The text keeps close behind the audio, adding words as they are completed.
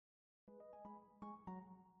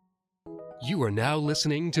You are now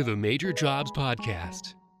listening to the Major Jobs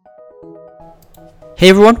Podcast. Hey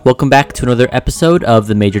everyone, welcome back to another episode of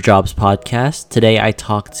the Major Jobs Podcast. Today I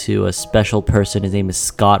talked to a special person. His name is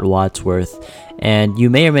Scott Wadsworth, and you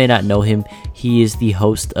may or may not know him. He is the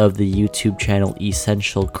host of the YouTube channel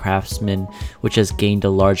Essential Craftsman, which has gained a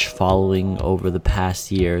large following over the past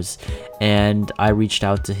years. And I reached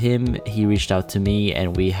out to him, he reached out to me,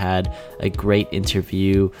 and we had a great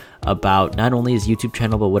interview about not only his YouTube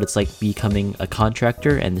channel, but what it's like becoming a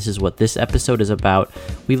contractor. And this is what this episode is about.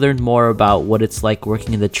 We learned more about what it's like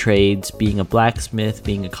working in the trades, being a blacksmith,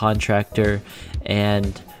 being a contractor,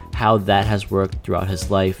 and how that has worked throughout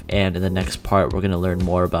his life. And in the next part, we're going to learn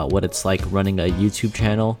more about what it's like running a YouTube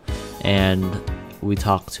channel. And we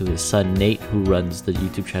talked to his son Nate, who runs the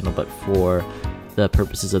YouTube channel, but for the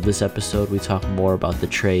purposes of this episode, we talk more about the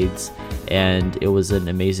trades, and it was an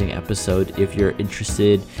amazing episode. If you're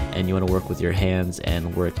interested and you want to work with your hands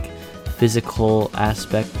and work physical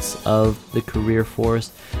aspects of the career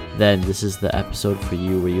force, then this is the episode for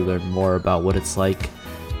you, where you learn more about what it's like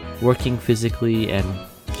working physically and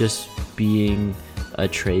just being a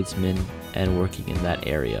tradesman and working in that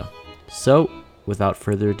area. So without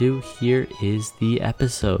further ado, here is the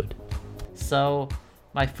episode. So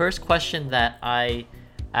my first question that I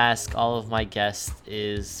ask all of my guests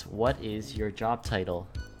is, what is your job title?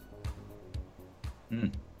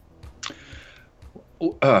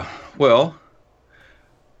 Well,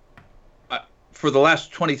 for the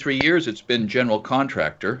last 23 years, it's been general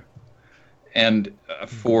contractor. And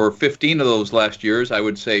for 15 of those last years, I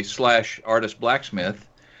would say / artist blacksmith.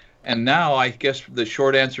 And now I guess the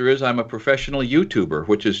short answer is I'm a professional YouTuber,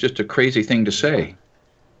 which is just a crazy thing to say.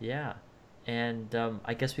 Yeah. And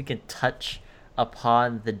I guess we can touch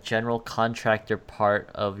upon the general contractor part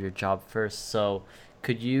of your job first. So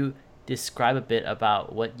could you describe a bit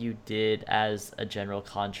about what you did as a general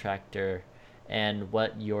contractor and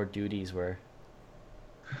what your duties were?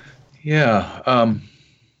 Yeah.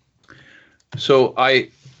 So I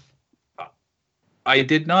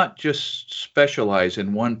did not just specialize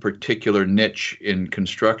in one particular niche in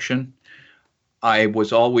construction. I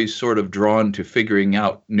was always sort of drawn to figuring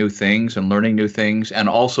out new things and learning new things, and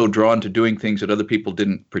also drawn to doing things that other people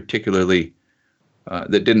didn't particularly,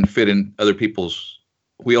 that didn't fit in other people's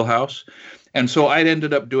wheelhouse. And so I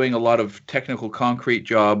ended up doing a lot of technical concrete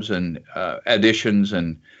jobs and additions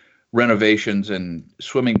and renovations and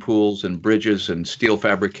swimming pools and bridges and steel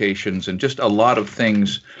fabrications and just a lot of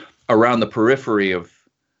things around the periphery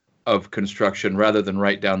of construction rather than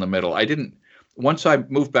right down the middle. Once I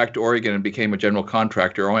moved back to Oregon and became a general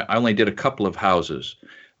contractor, I only did a couple of houses.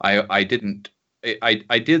 I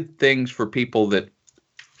did things for people that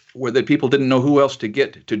people didn't know who else to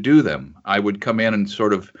get to do them. I would come in and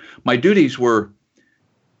sort of, my duties were,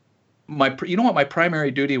 you know what my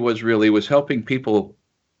primary duty was helping people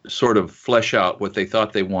sort of flesh out what they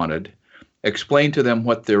thought they wanted, explain to them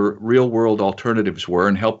what their real world alternatives were,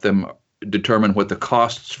 and help them determine what the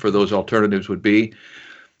costs for those alternatives would be.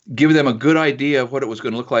 Give them a good idea of what it was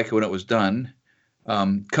going to look like when it was done,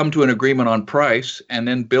 come to an agreement on price, and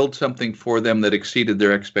then build something for them that exceeded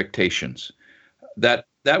their expectations. That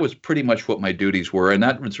was pretty much what my duties were, and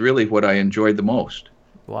that was really what I enjoyed the most.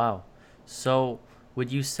 Wow. So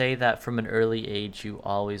would you say that from an early age you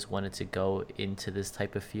always wanted to go into this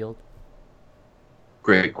type of field?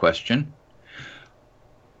 Great question.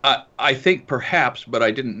 I think perhaps, but I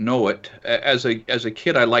didn't know it. As a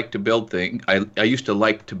kid, I liked to build things. I used to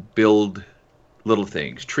like to build little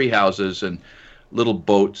things, tree houses and little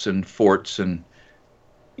boats and forts, and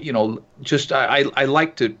just I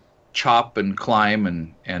like to chop and climb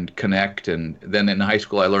and connect. And then in high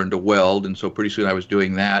school, I learned to weld, and so pretty soon I was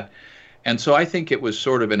doing that. And so I think it was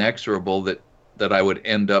sort of inexorable that I would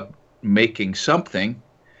end up making something.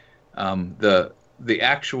 The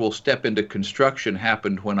actual step into construction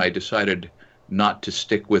happened when I decided not to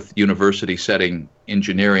stick with university setting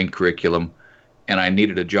engineering curriculum, and I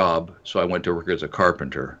needed a job, so I went to work as a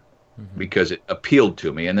carpenter because it appealed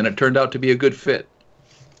to me, and then it turned out to be a good fit.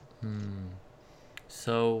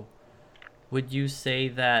 So would you say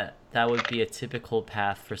that would be a typical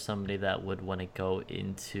path for somebody that would want to go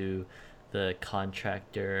into the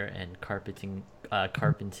contractor and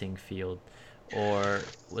carpenting field? Or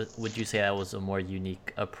would you say that was a more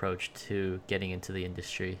unique approach to getting into the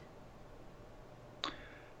industry?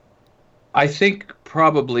 I think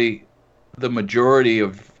probably the majority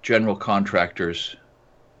of general contractors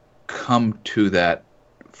come to that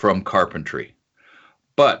from carpentry.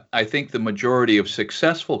 But I think the majority of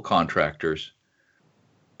successful contractors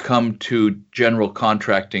come to general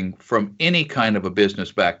contracting from any kind of a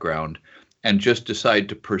business background, and just decide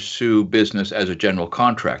to pursue business as a general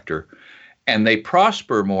contractor. And they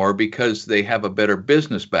prosper more because they have a better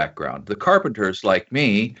business background. The carpenters, like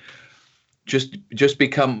me, just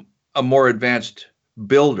become a more advanced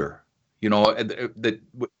builder. That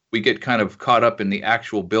we get kind of caught up in the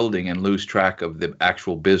actual building and lose track of the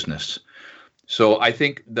actual business. So I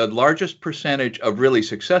think the largest percentage of really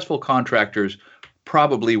successful contractors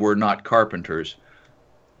probably were not carpenters,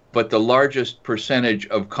 but the largest percentage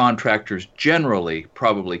of contractors generally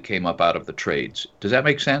probably came up out of the trades. Does that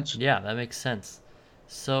make sense? Yeah, that makes sense.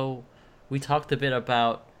 So we talked a bit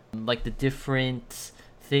about like the different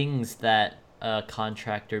things that a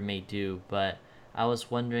contractor may do, but I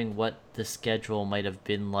was wondering what the schedule might have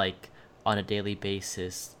been like on a daily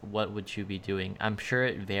basis. What would you be doing? I'm sure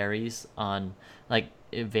it varies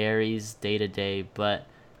day to day, but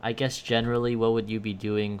I guess generally what would you be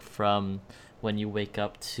doing from when you wake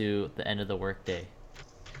up to the end of the workday?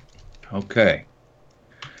 Okay.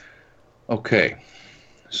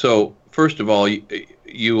 So first of all,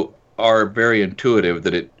 you are very intuitive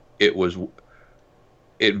that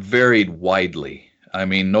it varied widely. I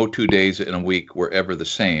mean, no 2 days in a week were ever the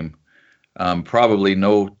same. Probably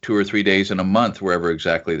no 2 or 3 days in a month were ever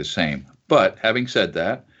exactly the same. But having said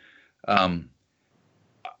that,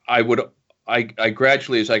 I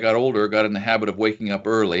gradually, as I got older, got in the habit of waking up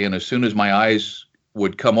early, and as soon as my eyes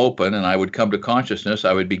would come open and I would come to consciousness,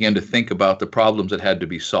 I would begin to think about the problems that had to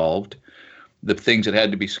be solved, the things that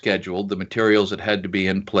had to be scheduled, the materials that had to be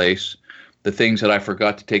in place, the things that I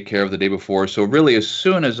forgot to take care of the day before. So really, as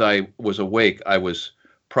soon as I was awake, I was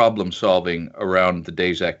problem solving around the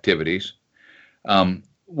day's activities.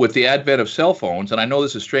 With the advent of cell phones, and I know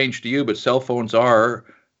this is strange to you, but cell phones are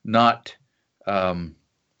not,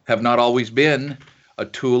 have not always been a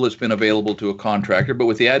tool that's been available to a contractor. But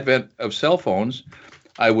with the advent of cell phones,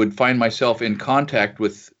 I would find myself in contact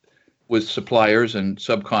with suppliers and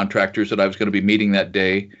subcontractors that I was going to be meeting that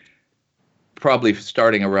day, probably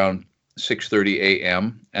starting around 6:30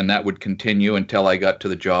 a.m. and that would continue until I got to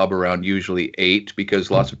the job around usually 8,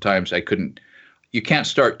 because lots of times you can't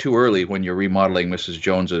start too early when you're remodeling Mrs.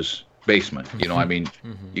 Jones's basement.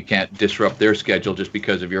 You can't disrupt their schedule just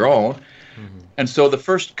because of your own. And so the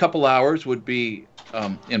first couple hours would be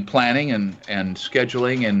in planning and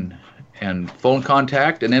scheduling and phone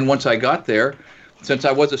contact. And then once I got there, since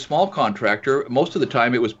I was a small contractor, most of the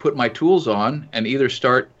time it was put my tools on and either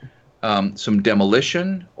start some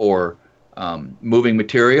demolition or moving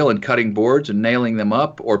material and cutting boards and nailing them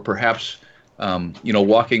up, or perhaps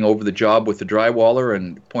walking over the job with the drywaller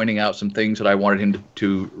and pointing out some things that I wanted him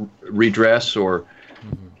to redress. Or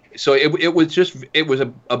so it was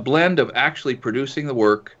a blend of actually producing the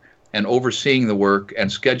work and overseeing the work and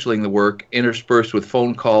scheduling the work, interspersed with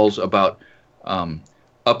phone calls about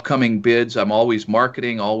upcoming bids. I'm always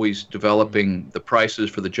marketing, always developing the prices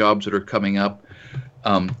for the jobs that are coming up.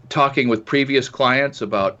 Talking with previous clients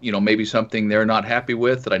about, maybe something they're not happy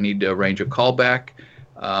with that I need to arrange a call back.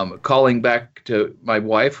 Calling back to my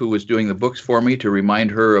wife, who was doing the books for me, to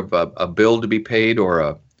remind her of a bill to be paid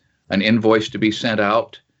or an invoice to be sent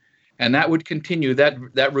out. And that would continue that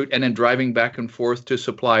route, and then driving back and forth to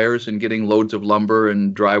suppliers and getting loads of lumber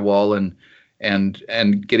and drywall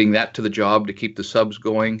and getting that to the job to keep the subs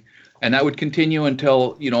going. And that would continue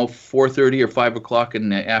until, 4:30 or 5 o'clock in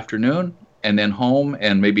the afternoon. And then home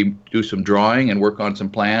and maybe do some drawing and work on some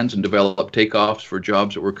plans and develop takeoffs for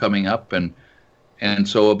jobs that were coming up. And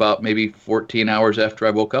so about maybe 14 hours after I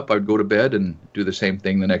woke up, I'd go to bed and do the same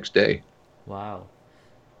thing the next day. Wow.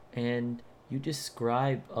 And you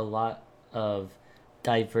describe a lot of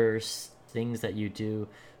diverse things that you do,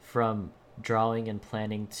 from drawing and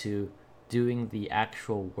planning to doing the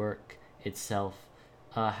actual work itself.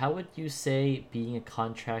 How would you say being a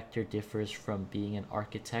contractor differs from being an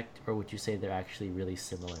architect, or would you say they're actually really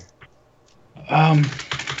similar?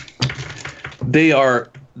 They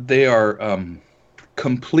are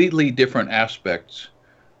completely different aspects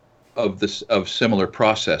of similar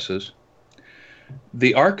processes.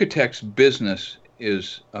 The architect's business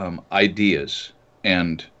is ideas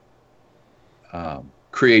and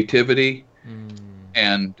creativity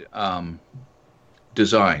and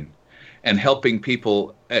design, and helping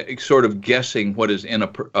people sort of guessing what is in a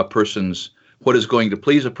person's, what is going to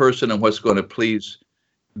please a person and what's going to please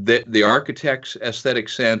the architect's aesthetic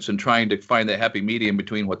sense, and trying to find that happy medium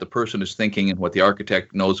between what the person is thinking and what the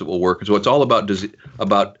architect knows it will work. And so it's all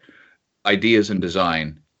about ideas and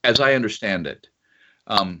design, as I understand it.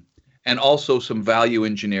 And also some value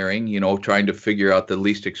engineering, trying to figure out the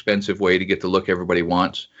least expensive way to get the look everybody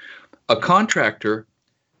wants. A contractor,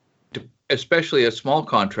 especially a small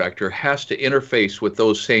contractor, has to interface with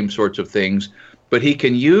those same sorts of things but he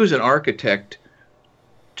can use an architect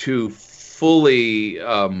to fully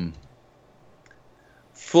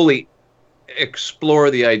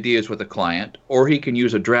explore the ideas with a client, or he can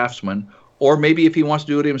use a draftsman, or maybe if he wants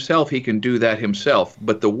to do it himself, he can do that himself.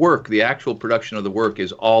 But the work, the actual production of the work,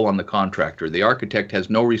 is all on the contractor. The architect has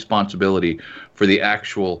no responsibility for the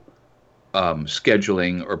actual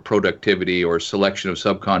scheduling or productivity or selection of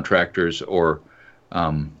subcontractors or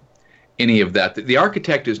any of that. The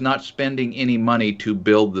architect is not spending any money to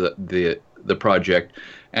build the project,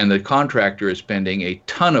 and the contractor is spending a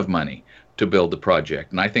ton of money to build the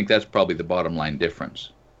project. And I think that's probably the bottom line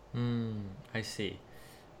difference. I see.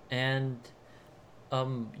 And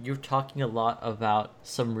you're talking a lot about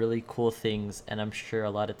some really cool things, and I'm sure a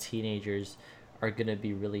lot of teenagers are going to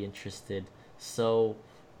be really interested. So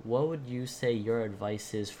what would you say your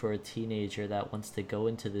advice is for a teenager that wants to go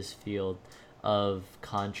into this field of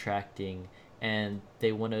contracting and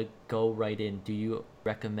they want to go right in? Do you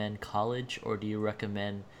recommend college, or do you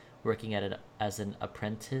recommend working at it as an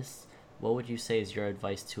apprentice? What would you say is your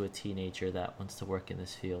advice to a teenager that wants to work in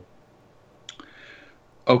this field?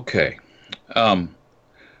 Okay.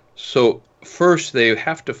 So first, they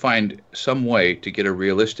have to find some way to get a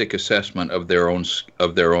realistic assessment of their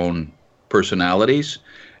own personalities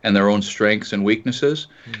and their own strengths and weaknesses.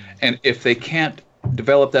 And if they can't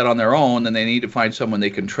develop that on their own, then they need to find someone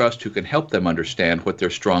they can trust who can help them understand what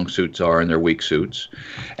their strong suits are and their weak suits.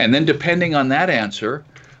 And then depending on that answer,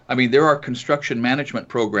 I mean, there are construction management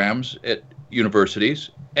programs at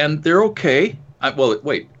universities, and they're okay.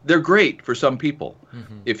 They're great for some people.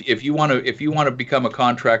 If you want to become a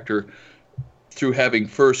contractor through having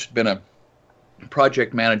first been a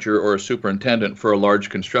project manager or a superintendent for a large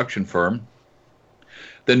construction firm,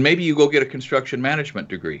 then maybe you go get a construction management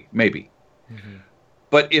degree, maybe.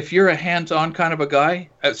 But if you're a hands-on kind of a guy,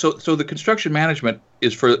 so the construction management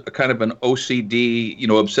is for a kind of an OCD,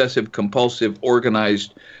 obsessive compulsive,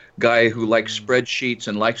 organized guy who likes spreadsheets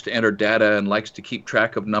and likes to enter data and likes to keep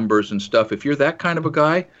track of numbers and stuff. If you're that kind of a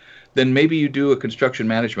guy, then maybe you do a construction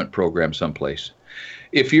management program someplace.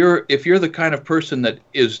 If you're the kind of person that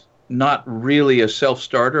is not really a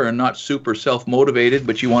self-starter and not super self-motivated,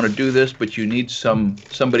 but you want to do this, but you need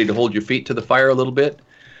somebody to hold your feet to the fire a little bit,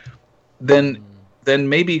 then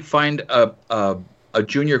maybe find a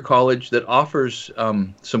junior college that offers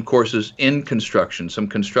some courses in construction, some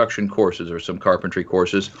construction courses or some carpentry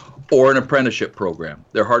courses, or an apprenticeship program.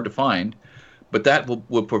 They're hard to find, but that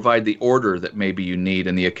will provide the order that maybe you need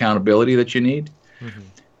and the accountability that you need.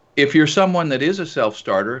 If you're someone that is a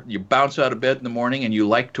self-starter, you bounce out of bed in the morning and you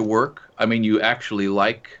like to work, you actually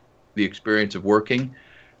like the experience of working,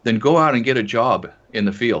 then go out and get a job in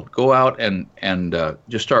the field. Go out and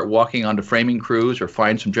just start walking onto framing crews or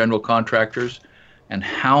find some general contractors and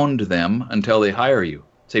hound them until they hire you.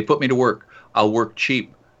 Say, put me to work. I'll work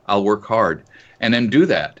cheap. I'll work hard. And then do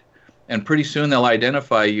that. And pretty soon they'll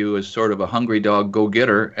identify you as sort of a hungry dog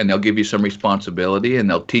go-getter, and they'll give you some responsibility, and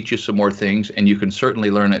they'll teach you some more things, and you can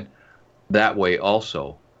certainly learn it that way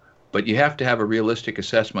also. But you have to have a realistic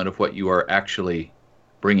assessment of what you are actually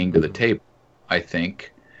bringing to the table, I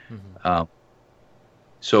think.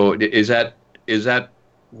 So is that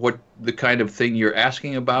what the kind of thing you're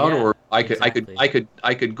asking about? Yeah, or exactly.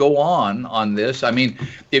 I could go on this. I mean,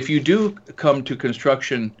 if you do come to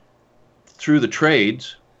construction through the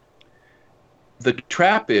trades, the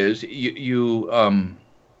trap is you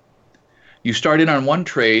start in on one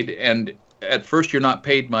trade, and at first you're not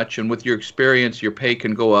paid much, and with your experience your pay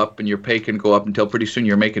can go up, and your pay can go up until pretty soon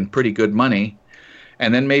you're making pretty good money.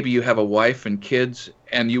 And then maybe you have a wife and kids,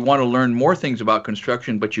 and you want to learn more things about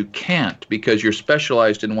construction, but you can't because you're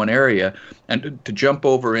specialized in one area. And to jump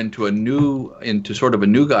over into sort of a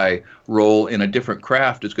new guy role in a different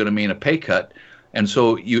craft is going to mean a pay cut. And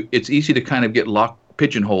so it's easy to kind of get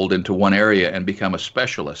pigeonholed into one area and become a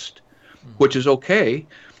specialist, which is okay,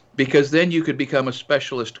 because then you could become a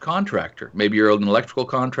specialist contractor. Maybe you're an electrical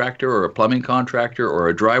contractor or a plumbing contractor or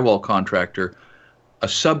a drywall contractor, a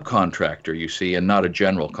subcontractor, you see, and not a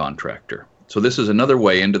general contractor. So this is another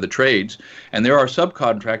way into the trades. And there are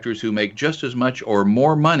subcontractors who make just as much or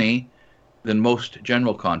more money than most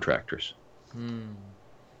general contractors.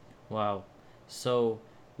 Wow. So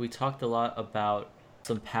we talked a lot about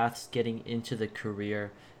some paths getting into the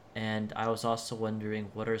career, and I was also wondering,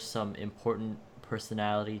 what are some important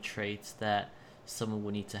personality traits that someone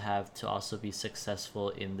would need to have to also be successful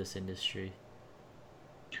in this industry?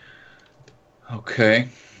 Okay.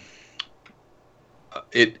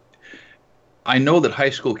 I know that high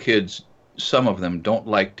school kids, some of them don't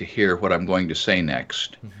like to hear what I'm going to say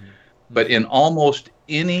next. But in almost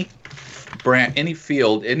any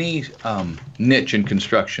field, any niche in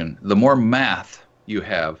construction, the more math you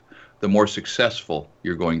have, the more successful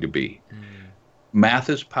you're going to be. Math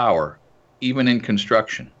is power, even in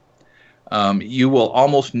construction. You will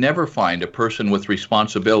almost never find a person with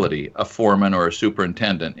responsibility, a foreman or a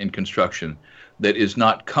superintendent in construction, that is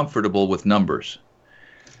not comfortable with numbers.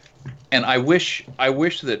 And I wish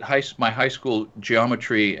that my high school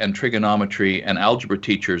geometry and trigonometry and algebra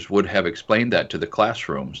teachers would have explained that to the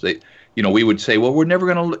classrooms. We would say, well, we're never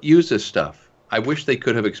going to use this stuff. I wish they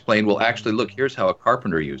could have explained, well, actually, look, here's how a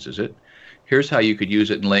carpenter uses it. Here's how you could use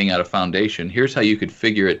it in laying out a foundation. Here's how you could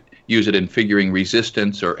use it in figuring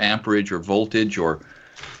resistance or amperage or voltage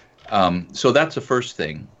so that's the first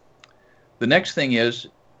thing. The next thing is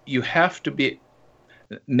you have to be.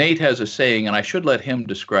 Nate has a saying, and I should let him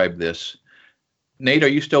describe this. Nate, are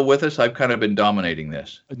you still with us? I've kind of been dominating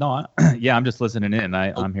this. No, yeah, I'm just listening in.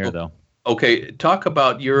 I'm here, though. Okay, talk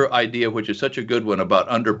about your idea, which is such a good one, about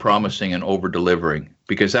under-promising and over-delivering,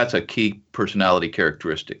 because that's a key personality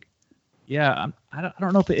characteristic. Yeah, I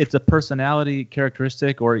don't know if it's a personality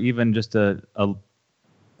characteristic or even just a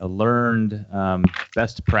learned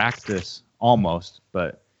best practice almost.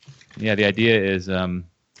 But, yeah, the idea is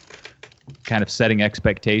kind of setting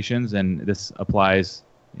expectations, and this applies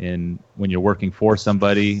when you're working for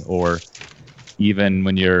somebody or even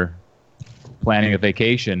when you're planning a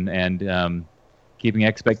vacation and keeping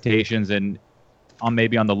expectations and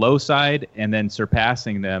maybe on the low side, and then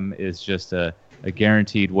surpassing them is just a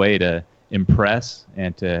guaranteed way to impress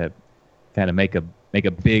and to kind of make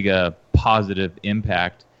a big positive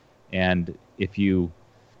impact. And if you're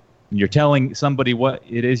telling somebody what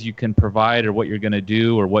it is you can provide or what you're going to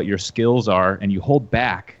do or what your skills are, and you hold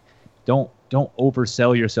back, don't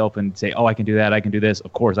oversell yourself and say, oh, I can do that, I can do this.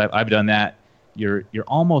 Of course, I've done that. You're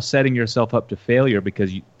almost setting yourself up to failure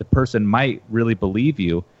because the person might really believe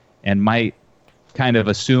you and might kind of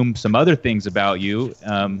assume some other things about you,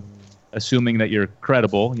 assuming that you're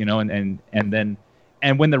credible, and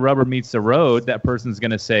when the rubber meets the road, that person's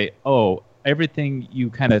going to say, oh, everything you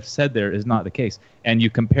kind of said there is not the case. And you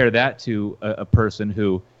compare that to a person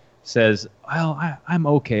who says, well, I'm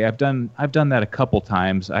okay. I've done that a couple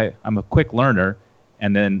times. I'm a quick learner.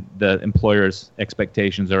 And then the employer's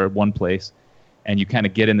expectations are at one place, and you kind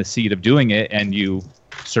of get in the seat of doing it and you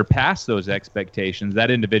surpass those expectations. That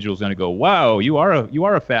individual is going to go, wow, you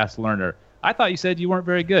are a fast learner. I thought you said you weren't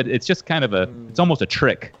very good. It's just kind of it's almost a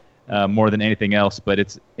trick more than anything else, but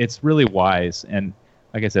it's really wise. And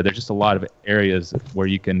like I said, there's just a lot of areas where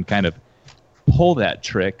you can kind of pull that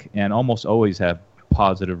trick and almost always have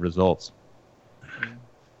positive results.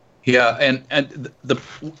 Yeah, and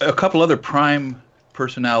a couple other prime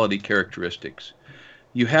personality characteristics.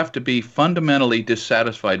 You have to be fundamentally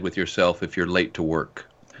dissatisfied with yourself if you're late to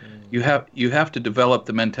work. You have to develop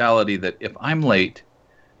the mentality that if I'm late,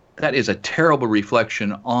 that is a terrible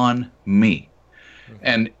reflection on me.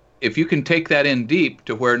 And if you can take that in deep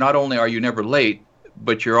to where not only are you never late,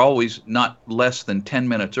 but you're always not less than 10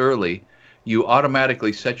 minutes early, you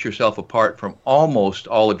automatically set yourself apart from almost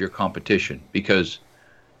all of your competition because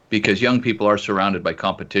young people are surrounded by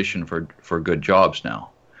competition for good jobs now.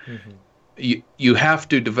 You have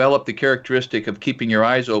to develop the characteristic of keeping your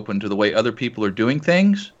eyes open to the way other people are doing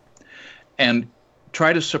things, and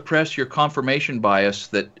try to suppress your confirmation bias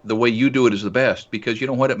that the way you do it is the best, because you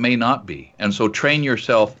know what, it may not be. And so train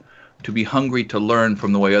yourself to be hungry to learn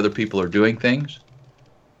from the way other people are doing things.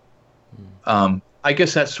 I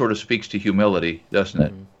guess that sort of speaks to humility, doesn't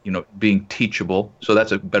it? Being teachable. So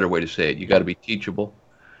that's a better way to say it. You got to be teachable.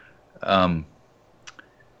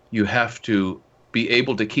 You have to be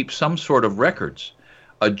able to keep some sort of records,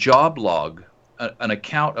 a job log, an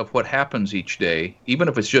account of what happens each day, even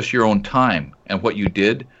if it's just your own time and what you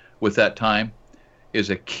did with that time, is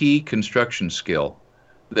a key construction skill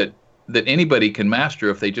that anybody can master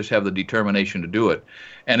if they just have the determination to do it.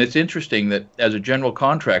 And it's interesting that as a general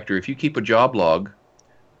contractor, if you keep a job log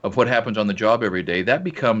of what happens on the job every day, that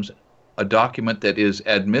becomes a document that is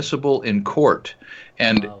admissible in court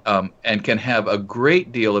and can have a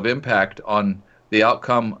great deal of impact on the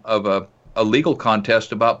outcome of a legal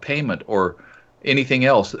contest about payment or anything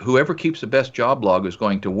else. Whoever keeps the best job log is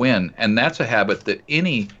going to win. And that's a habit that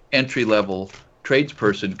any entry-level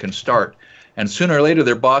tradesperson can start. And sooner or later,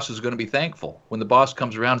 their boss is going to be thankful when the boss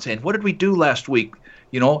comes around saying, what did we do last week?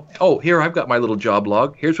 Oh, here, I've got my little job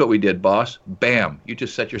log. Here's what we did, boss. Bam. You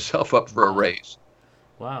just set yourself up for a raise.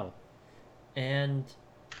 Wow. And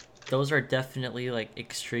those are definitely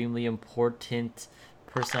extremely important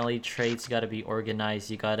personality traits. You got to be organized.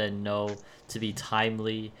 You got to know to be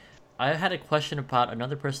timely. I had a question about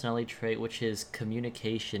another personality trait, which is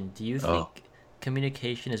communication. Do you think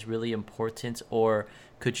communication is really important, or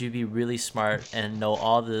could you be really smart and know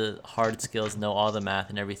all the hard skills, know all the math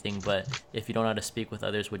and everything, but if you don't know how to speak with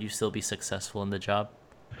others, would you still be successful in the job?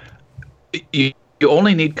 You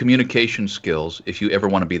only need communication skills if you ever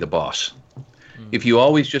want to be the boss. If you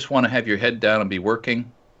always just want to have your head down and be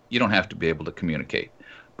working, you don't have to be able to communicate.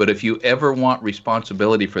 But if you ever want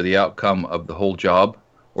responsibility for the outcome of the whole job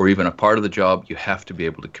or even a part of the job, you have to be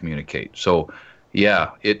able to communicate. So,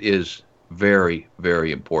 yeah, it is very,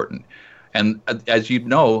 very important. And as you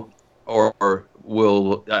know, I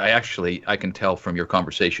can tell from your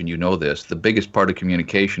conversation, you know this, the biggest part of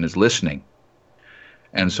communication is listening.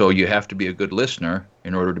 And so you have to be a good listener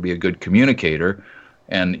in order to be a good communicator.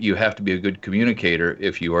 And you have to be a good communicator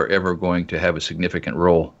if you are ever going to have a significant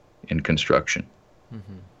role in construction.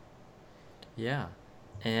 Mm-hmm. Yeah.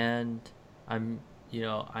 And I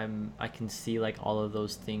can see like all of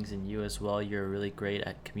those things in you as well. You're really great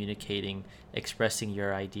at communicating, expressing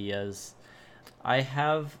your ideas. I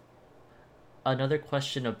have another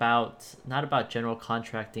question not about general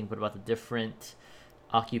contracting, but about the different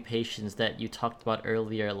occupations that you talked about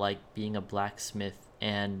earlier, like being a blacksmith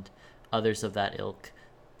and others of that ilk.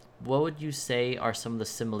 What would you say are some of the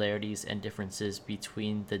similarities and differences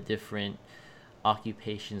between the different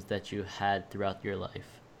occupations that you had throughout your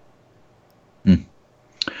life?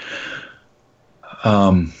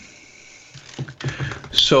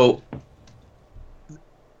 So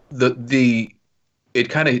it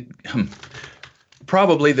kind of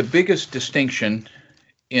probably the biggest distinction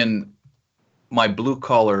in my blue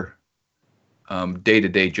collar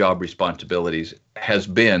day-to-day job responsibilities has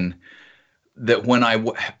been that when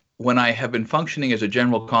I have been functioning as a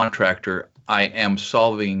general contractor, I'm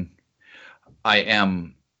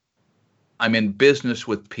in business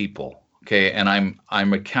with people, okay, and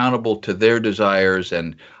I'm accountable to their desires,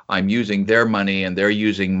 and I'm using their money, and they're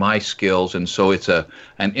using my skills, and so it's an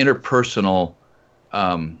interpersonal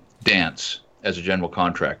dance as a general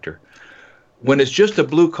contractor. When it's just a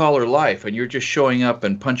blue-collar life and you're just showing up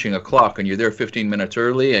and punching a clock and you're there 15 minutes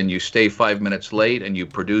early and you stay 5 minutes late and you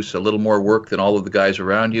produce a little more work than all of the guys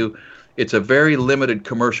around you, it's a very limited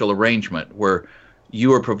commercial arrangement where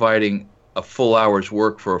you are providing a full hour's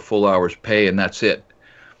work for a full hour's pay, and that's it.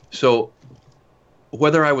 So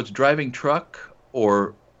whether I was driving truck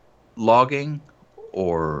or logging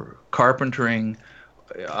or carpentering,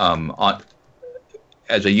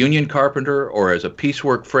 as a union carpenter or as a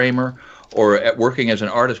piecework framer, or working as an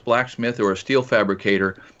artist blacksmith or a steel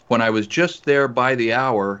fabricator, when I was just there by the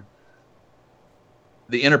hour,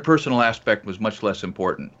 the interpersonal aspect was much less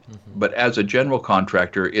important. Mm-hmm. But as a general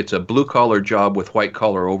contractor, it's a blue-collar job with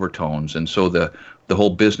white-collar overtones, and so the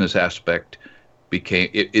whole business aspect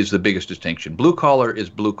is the biggest distinction. Blue-collar is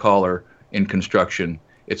blue-collar in construction.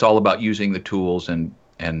 It's all about using the tools and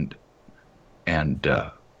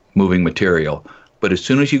moving material. But as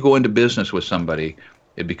soon as you go into business with somebody,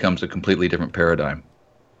 it becomes a completely different paradigm.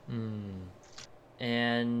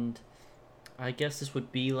 And I guess this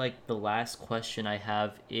would be like the last question I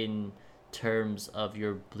have in terms of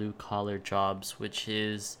your blue-collar jobs, which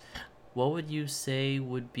is, what would you say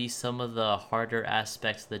would be some of the harder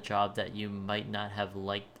aspects of the job that you might not have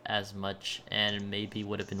liked as much and maybe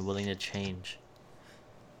would have been willing to change?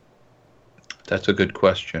 That's a good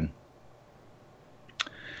question.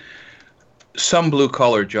 Some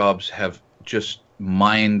blue-collar jobs have just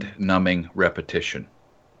mind-numbing repetition,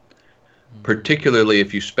 particularly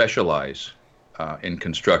if you specialize in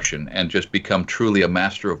construction and just become truly a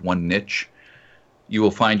master of one niche. You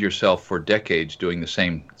will find yourself for decades doing the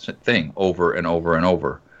same thing over and over and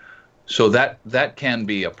over. So that can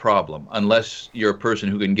be a problem unless you're a person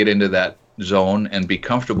who can get into that zone and be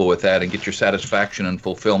comfortable with that and get your satisfaction and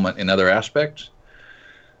fulfillment in other aspects.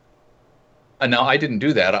 And now I didn't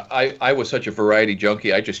do that. I was such a variety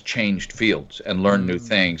junkie. I just changed fields and learned new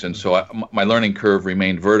things. And so my learning curve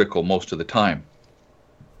remained vertical most of the time.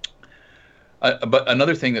 But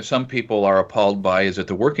another thing that some people are appalled by is that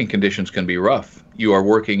the working conditions can be rough. You are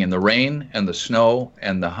working in the rain and the snow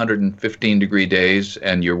and the 115-degree days,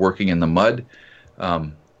 and you're working in the mud.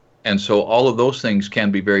 And so all of those things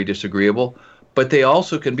can be very disagreeable. But they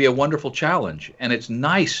also can be a wonderful challenge, and it's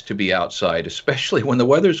nice to be outside, especially when the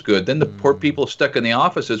weather's good. Then the poor people stuck in the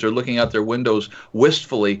offices are looking out their windows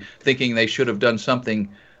wistfully, thinking they should have done something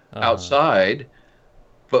outside.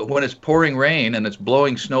 But when it's pouring rain and it's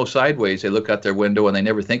blowing snow sideways, they look out their window and they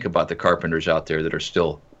never think about the carpenters out there that are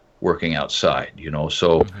still working outside.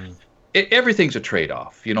 So everything's a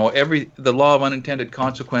trade-off. The law of unintended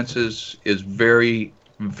consequences is very,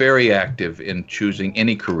 very active in choosing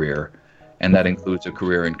any career. And that includes a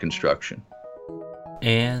career in construction.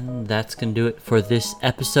 And that's going to do it for this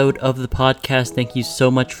episode of the podcast. Thank you so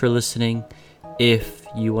much for listening. If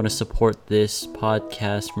you want to support this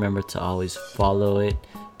podcast, remember to always follow it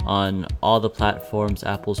on all the platforms,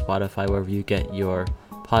 Apple, Spotify, wherever you get your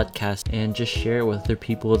podcast, and just share it with other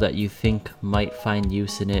people that you think might find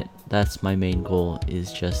use in it. That's my main goal,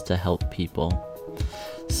 is just to help people.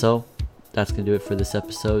 So that's going to do it for this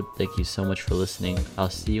episode. Thank you so much for listening. I'll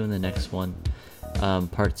see you in the next one.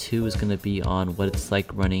 Part 2 is going to be on what it's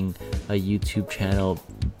like running a YouTube channel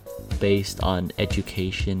based on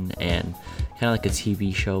education and kind of like a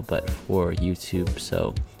TV show, but for YouTube.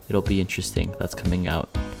 So it'll be interesting. That's coming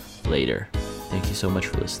out later. Thank you so much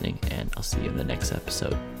for listening, and I'll see you in the next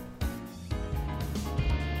episode.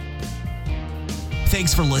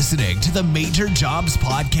 Thanks for listening to the Major Jobs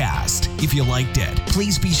Podcast. If you liked it,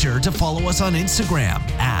 please be sure to follow us on Instagram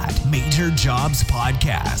at Major Jobs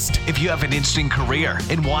Podcast. If you have an interesting career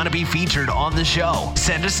and want to be featured on the show,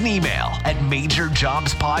 send us an email at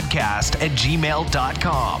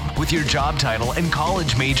majorjobspodcast@gmail.com with your job title and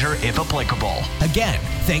college major if applicable. Again,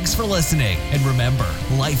 thanks for listening. And remember,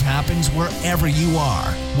 life happens wherever you are,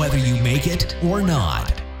 whether you make it or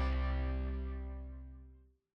not.